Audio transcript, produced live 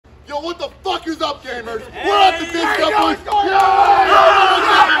Yo, what the fuck is up, gamers? We're at the Disco Boys.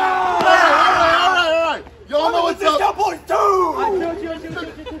 Alright. Y'all know what's up. Disco Boys too.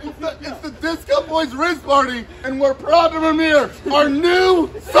 It's the Disco Boys Rizz Party, and we're proud to premiere our new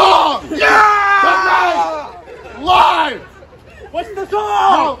song. Tonight, live. What's the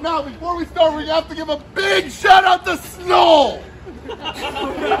song? Now, before we start, we have to give a big shout out to sknoll.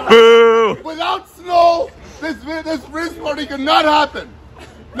 Without sknoll, this Rizz Party could not happen.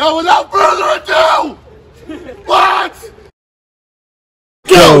 Now, without further ado, let's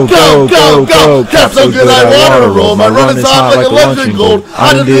go! Kept so good I wanna roll. My run is hot like a luncheon gold.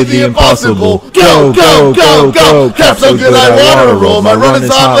 I done did the impossible. Go! Kept so good I wanna roll. My run is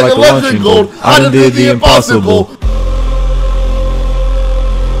hot like a luncheon gold. I done did the impossible.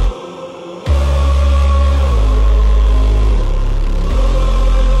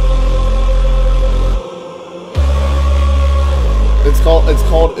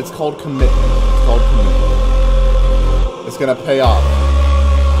 It's called commitment. It's called commitment. It's gonna pay off.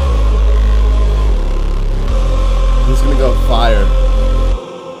 Who's gonna go fire?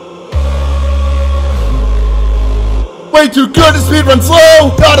 Way too good to speed run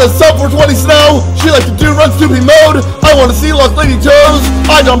slow. Got a sub 420 snow. She likes to do run stupid mode. I wanna see lost lady toes.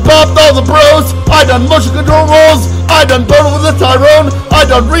 I done popped all the bros. I done motion control rolls. I done battled with the Tyrone. I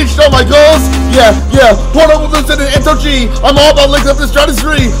done reached all my goals. Yeah. Pulled up with this in an G. I'm all about links up the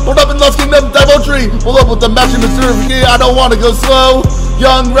stratosphere. Pulled up in Lost Kingdom debauchery. Pulled up with the matching mystery. I don't wanna go slow.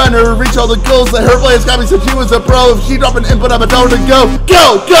 Young runner, reach all the goals that her players got me since she was a pro. If she drop an input, I'm a tower to go.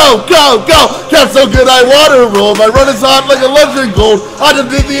 Go! Kept so good I water roll. My run is hot like a luncheon gold. I done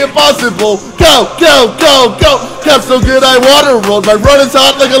did the impossible. Go! Kept so good I water rolled. My run is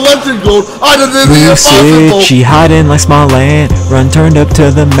hot like a luncheon gold. I done did the impossible. She hiding like small land. Run turned up to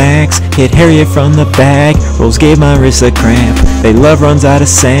the max. Hit Harriet from the back. Rolls gave my wrist a cramp. They love runs out of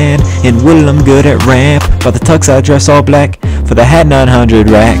sand. In Woodland I'm good at ramp. For the tux I dress all black. For the hat 900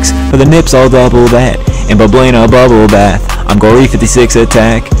 racks. For the nips I'll double that. And Bublina bubble bath. I'm gory 56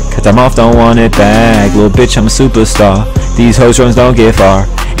 attack. Cause I'm off, don't want it back. Little bitch, I'm a superstar. These hoes runs don't get far.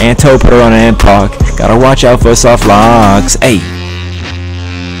 And toe put her on an park. Gotta watch out for soft locks. Ayy.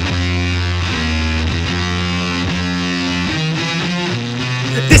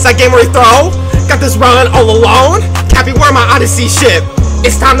 This I game where throw. Got this run all alone. Cappy, where my Odyssey ship?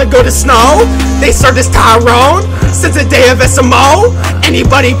 It's time to go to snow. They serve this Tyrone since the day of SMO.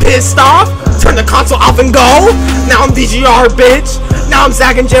 Anybody pissed off? Turn the console off and go. Now I'm DGR, bitch. Now I'm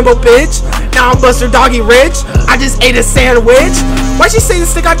Zach and Jimbo, bitch. Now I'm Buster Doggy Rich. I just ate a sandwich. Why'd she say the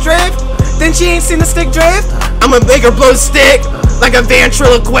stick got drift? Then she ain't seen the stick drift? I'm a bigger blow stick, like a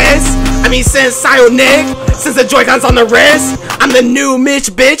ventriloquist. I mean, since Nick, since the Joy-Cons on the wrist, I'm the new Mitch,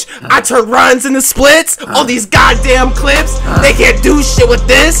 bitch. I turn runs into splits. All these goddamn clips, they can't do shit with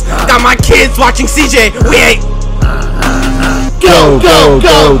this. Got my kids watching CJ. We ain't. Go!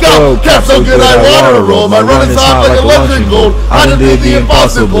 Kept so good I wanna roll. My run is hot like a luncheon gold. I done did the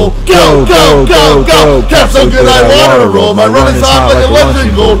impossible. Go! Kept so good I wanna roll. My run is hot like a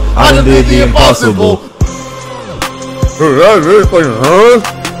luncheon gold. I done did the impossible.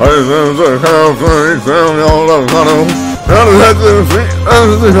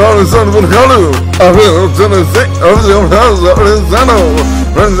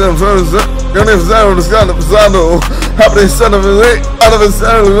 Happy son of a lick, out of a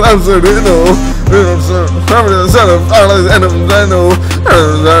son of I'm so dino. Happy son of Alice and of Dino.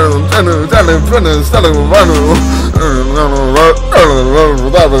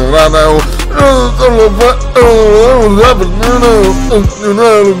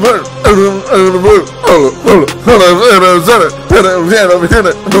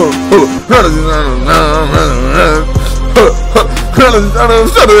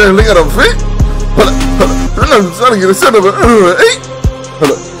 I'm trying to get a son of an eat.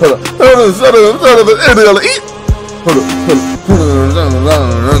 Hold up. Son of an idiot eat. Hold up.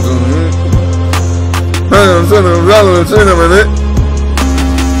 Son of a dollar and a minute.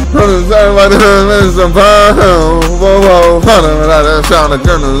 Sound like some pound. Whoa, that sound like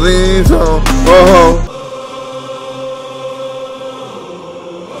journalism. Whoa.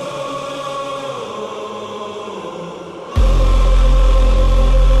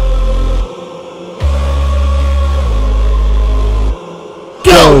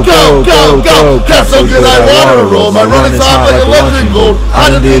 Go! Kept so good I wanna roll. My run is hot like a luncheon gold. I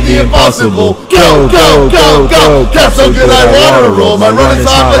done did the impossible. Go! Kept so good I wanna roll. My run is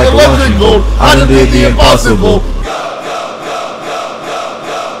hot like a luncheon gold. I done did the impossible.